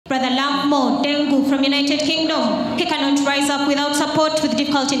Brother Lammo Dengu from United Kingdom. He cannot rise up without support, with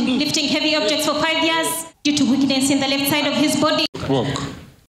difficulty in lifting heavy objects for 5 years due to weakness in the left side of his body. Walk.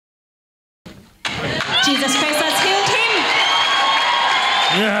 Jesus Christ has healed him.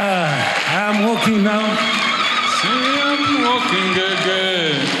 Yeah, I'm walking now. See, I'm walking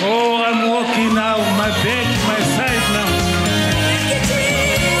again. Oh, I'm walking now. My back, my side now.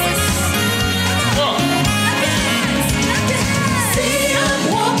 Walk. See, I'm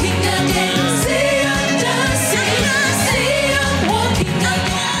walking again. See, I'm dancing. See, I'm walking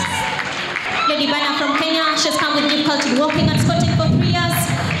again. Lady Bana from Kenya, she's come with difficulty walking and squatting for 3 years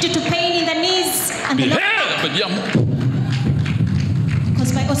due to pain in the knees and the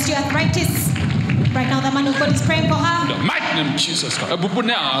caused by osteoarthritis. Right now, the man of God is praying for her. The mighty name of Jesus Christ.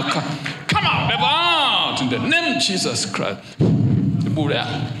 Come out, never out in the name of Jesus Christ.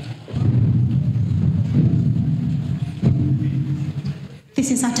 This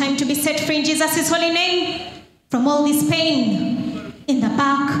is our time to be set free in Jesus' holy name from all this pain in the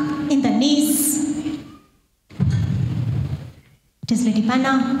back, in the knees. It is Lady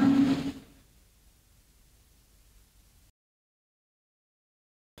Bana.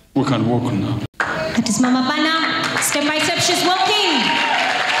 We can walk now. That is Mama Bana. Step by step, she's walking.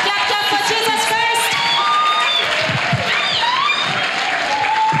 Clap, clap for Jesus first.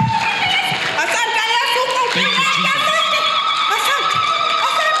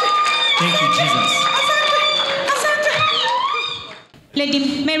 Thank you, Jesus.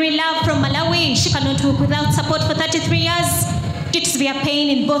 Lady Mary Love from Malawi. She cannot walk without support for 33 years due to severe pain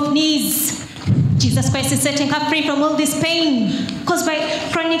in both knees. Jesus Christ is setting her free from all this pain caused by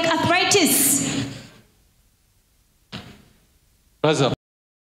chronic arthritis. Rise up.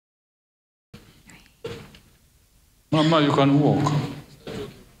 Mama, you can walk.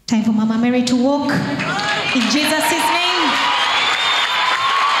 Time for Mama Mary to walk in Jesus' name.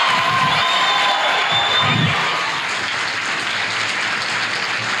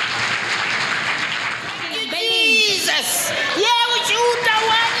 Jesus! Yeah, we shoot the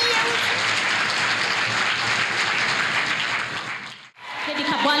one. Lady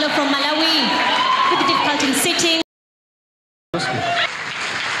Kabwalo from Malawi with difficulty in sitting.